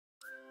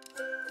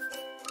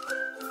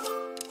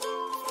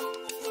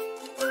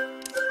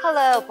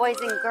Hello, boys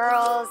and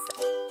girls.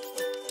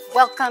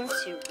 Welcome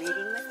to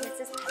Reading with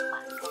Mrs.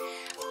 Pittluck.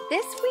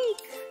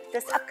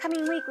 This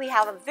upcoming week, we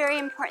have a very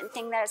important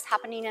thing that is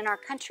happening in our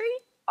country,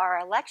 our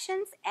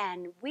elections,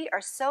 and we are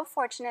so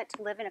fortunate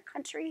to live in a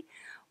country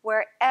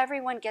where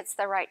everyone gets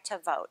the right to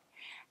vote.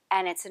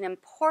 And it's an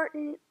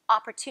important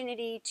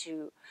opportunity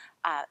to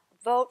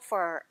vote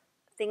for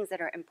things that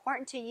are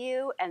important to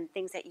you and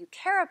things that you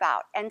care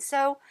about. And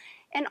so,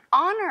 in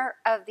honor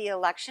of the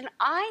election,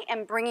 I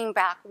am bringing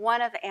back one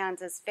of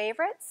Ann's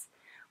favorites,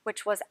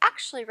 which was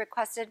actually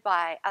requested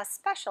by a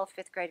special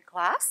 5th grade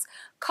class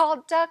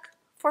called Duck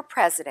for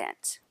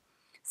President.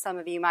 Some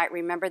of you might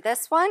remember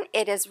this one.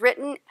 It is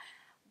written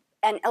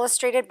and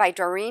illustrated by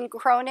Doreen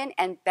Cronin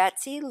and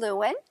Betsy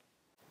Lewin.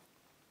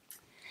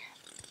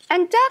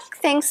 And Duck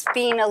thinks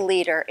being a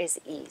leader is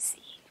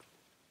easy.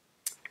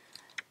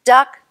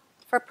 Duck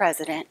for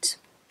President.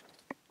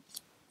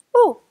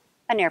 Ooh,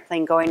 an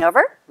airplane going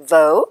over.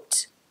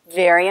 Vote.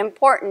 Very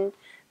important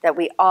that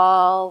we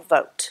all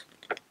vote.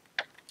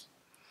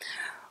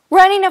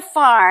 Running a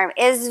farm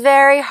is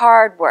very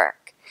hard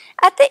work.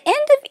 At the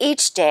end of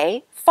each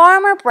day,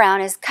 Farmer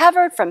Brown is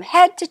covered from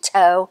head to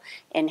toe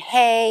in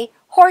hay,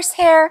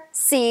 horsehair,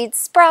 seeds,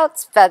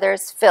 sprouts,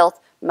 feathers,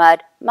 filth,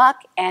 mud,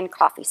 muck, and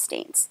coffee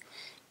stains.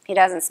 He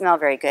doesn't smell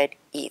very good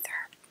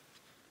either.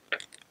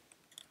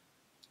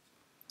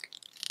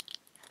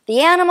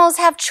 The animals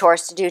have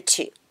chores to do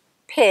too.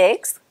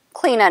 Pigs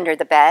clean under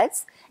the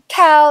beds,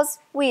 cows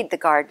weed the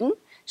garden,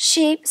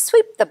 sheep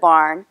sweep the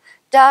barn,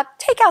 duck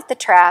take out the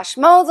trash,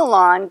 mow the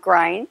lawn,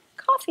 grind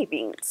coffee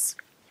beans.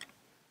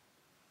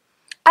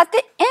 At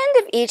the end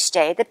of each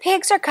day, the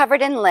pigs are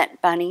covered in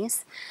lint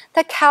bunnies,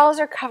 the cows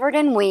are covered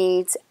in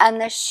weeds,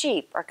 and the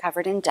sheep are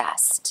covered in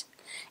dust.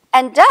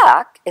 And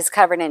Duck is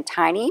covered in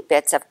tiny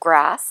bits of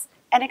grass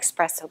and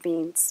espresso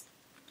beans.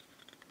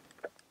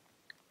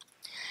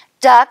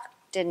 Duck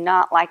did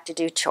not like to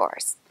do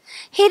chores.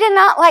 He did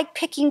not like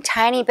picking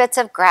tiny bits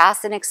of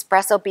grass and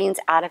espresso beans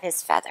out of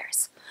his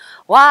feathers.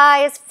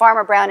 Why is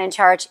Farmer Brown in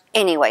charge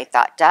anyway,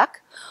 thought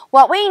Duck.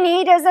 What we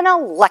need is an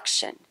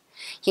election.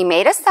 He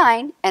made a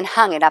sign and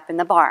hung it up in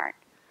the barn.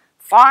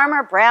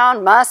 Farmer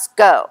Brown must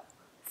go.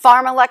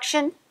 Farm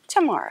election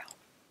tomorrow.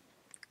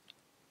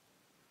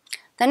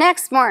 The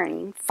next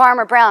morning,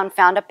 Farmer Brown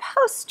found a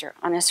poster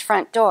on his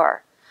front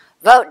door.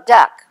 Vote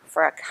Duck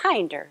for a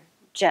kinder,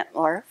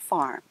 gentler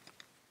farm.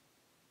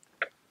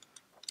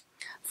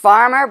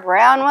 Farmer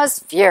Brown was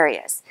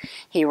furious.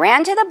 He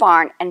ran to the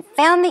barn and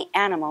found the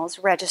animals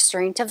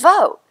registering to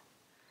vote.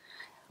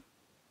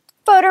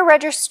 Voter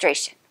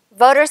registration.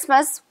 Voters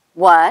must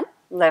 1.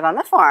 Live on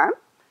the farm,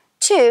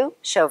 2.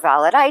 Show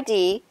valid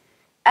ID,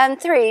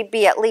 and 3.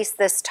 Be at least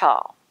this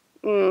tall.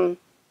 The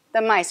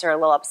mice are a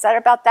little upset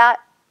about that.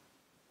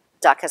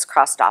 Duck has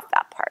crossed off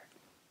that part.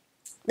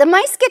 The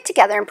mice get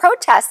together and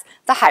protest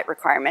the height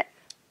requirement,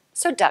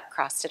 so Duck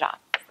crossed it off.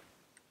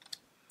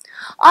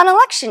 On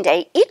election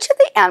day, each of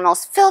the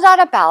animals filled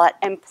out a ballot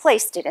and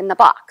placed it in the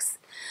box.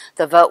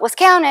 The vote was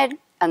counted,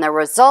 and the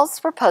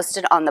results were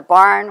posted on the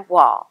barn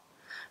wall.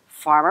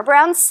 Farmer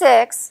Brown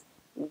 6,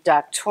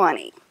 Duck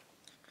 20.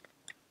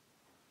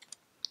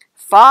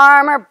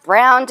 Farmer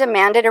Brown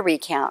demanded a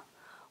recount.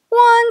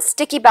 One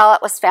sticky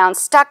ballot was found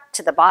stuck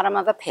to the bottom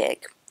of a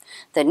pig.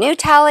 The new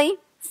tally,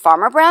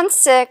 Farmer Brown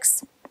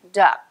 6,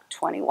 Duck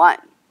 21.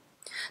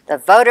 The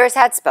voters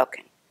had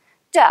spoken.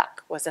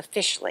 Duck was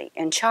officially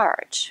in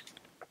charge.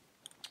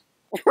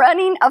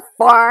 Running a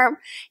farm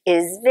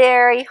is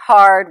very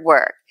hard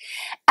work.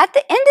 At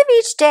the end of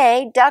each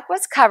day, Duck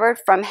was covered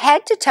from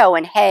head to toe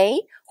in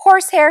hay,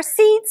 horsehair,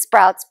 seeds,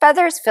 sprouts,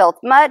 feathers, filth,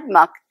 mud,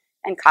 muck,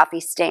 and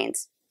coffee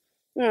stains.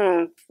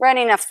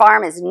 Running a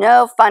farm is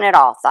no fun at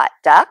all, thought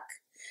Duck.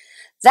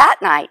 That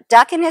night,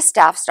 Duck and his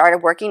staff started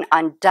working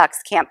on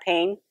Duck's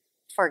campaign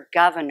for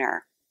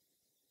governor.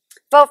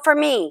 Vote for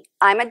me.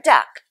 I'm a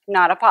duck,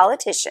 not a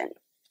politician.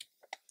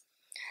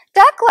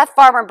 Duck left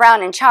Farmer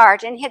Brown in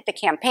charge and hit the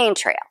campaign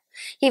trail.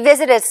 He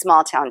visited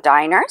small-town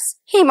diners.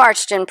 He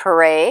marched in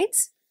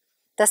parades.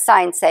 The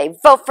signs say,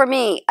 vote for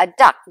me, a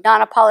duck,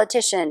 not a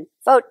politician.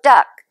 Vote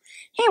Duck.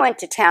 He went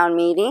to town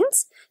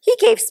meetings. He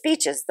gave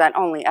speeches that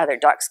only other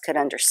ducks could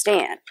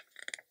understand.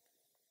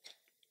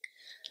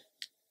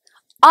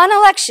 On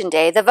election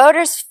day, the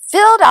voters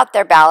filled out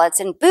their ballots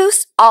in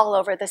booths all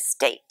over the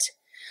state.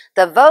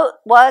 The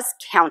vote was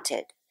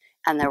counted,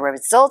 and the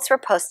results were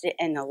posted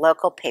in the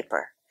local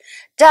paper.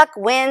 Duck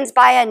wins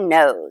by a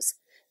nose.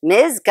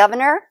 Ms.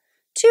 Governor,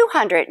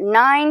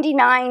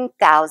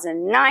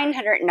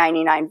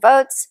 299,999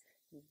 votes.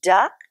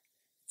 Duck,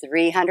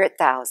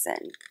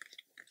 300,000.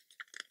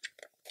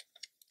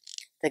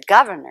 The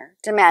governor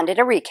demanded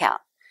a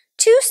recount.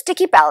 2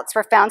 sticky ballots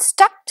were found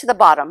stuck to the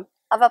bottom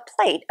of a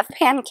plate of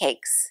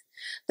pancakes.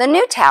 The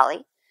new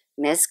tally,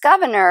 Ms.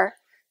 Governor,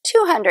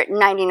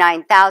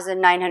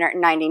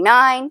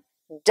 299,999.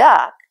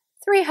 Duck,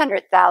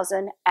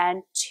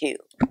 300,002.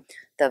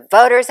 The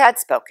voters had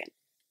spoken.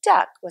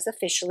 Duck was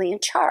officially in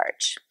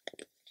charge.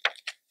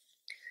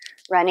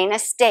 Running a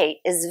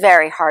state is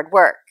very hard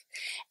work.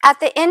 At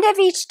the end of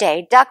each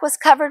day, Duck was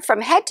covered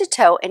from head to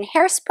toe in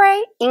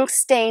hairspray, ink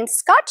stains,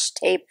 scotch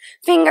tape,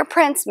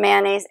 fingerprints,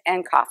 mayonnaise,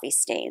 and coffee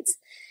stains.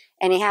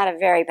 And he had a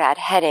very bad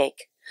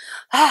headache.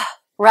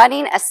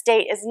 Running a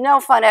state is no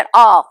fun at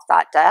all,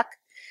 thought Duck.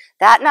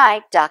 That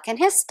night, Duck and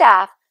his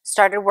staff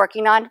started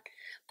working on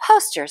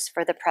posters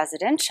for the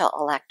presidential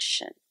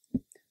election.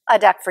 A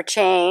duck for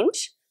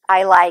change.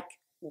 I like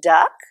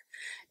Duck.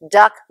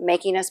 Duck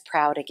making us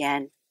proud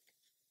again.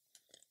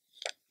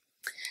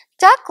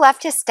 Duck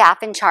left his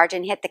staff in charge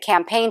and hit the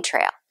campaign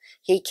trail.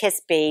 He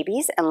kissed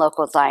babies and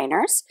local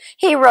diners.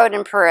 He rode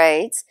in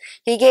parades.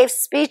 He gave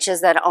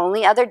speeches that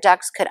only other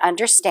ducks could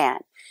understand.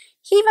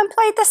 He even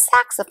played the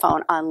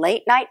saxophone on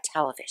late-night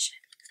television.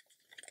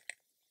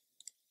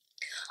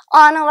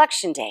 On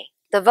Election Day,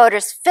 the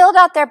voters filled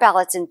out their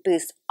ballots in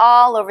booths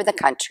all over the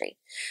country.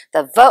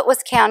 The vote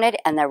was counted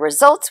and the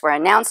results were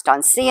announced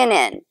on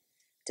CNN.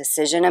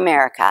 Decision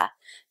America.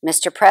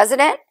 Mr.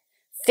 President,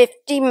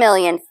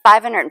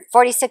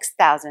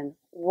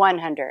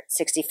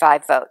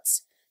 50,546,165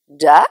 votes.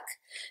 Duck,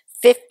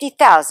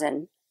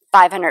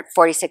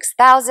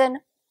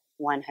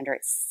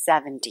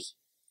 50,546,170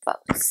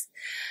 votes.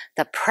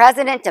 The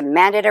president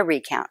demanded a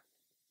recount.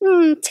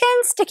 10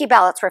 sticky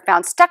ballots were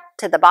found stuck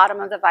to the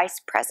bottom of the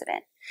vice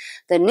president.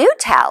 The new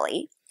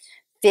tally,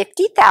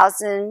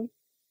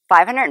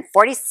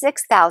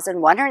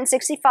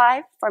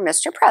 50,546,165 for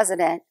Mr.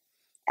 President,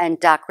 and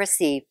Duck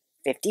received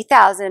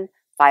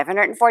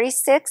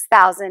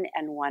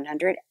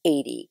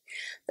 50,546,180.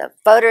 The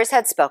voters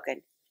had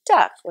spoken.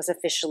 Duck was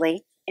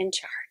officially in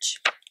charge.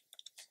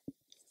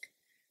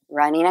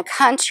 Running a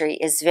country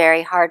is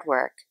very hard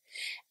work.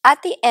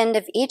 At the end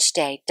of each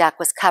day, Duck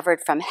was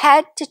covered from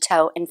head to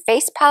toe in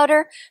face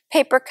powder,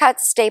 paper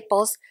cuts,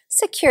 staples,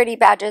 security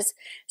badges,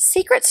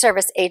 Secret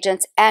Service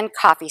agents, and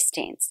coffee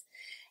stains.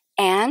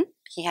 And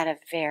he had a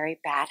very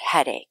bad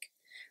headache.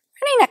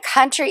 Running a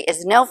country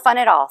is no fun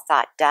at all,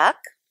 thought Duck.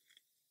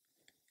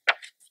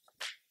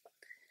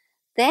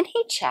 Then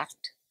he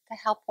checked the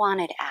help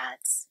wanted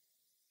ads.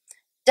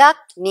 Duck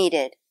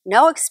needed,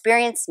 no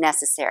experience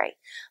necessary,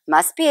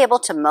 must be able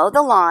to mow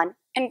the lawn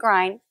and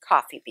grind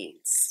coffee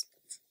beans.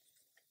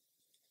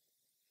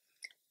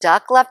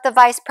 Duck left the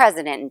vice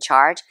president in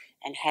charge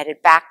and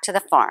headed back to the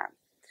farm.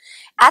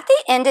 At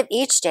the end of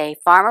each day,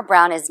 Farmer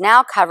Brown is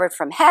now covered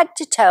from head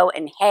to toe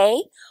in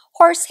hay,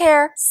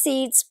 horsehair,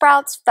 seeds,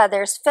 sprouts,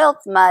 feathers,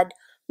 filth, mud,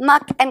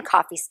 muck, and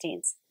coffee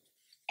stains.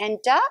 And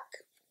Duck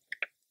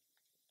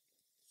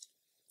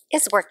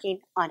is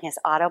working on his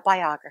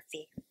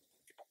autobiography.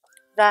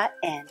 The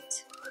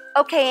end.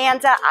 Okay,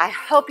 Anza, I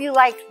hope you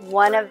liked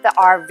one of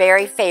our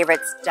very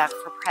favorites, Duck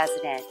for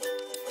President.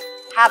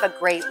 Have a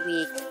great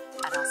week,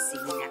 and I'll see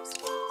you next week.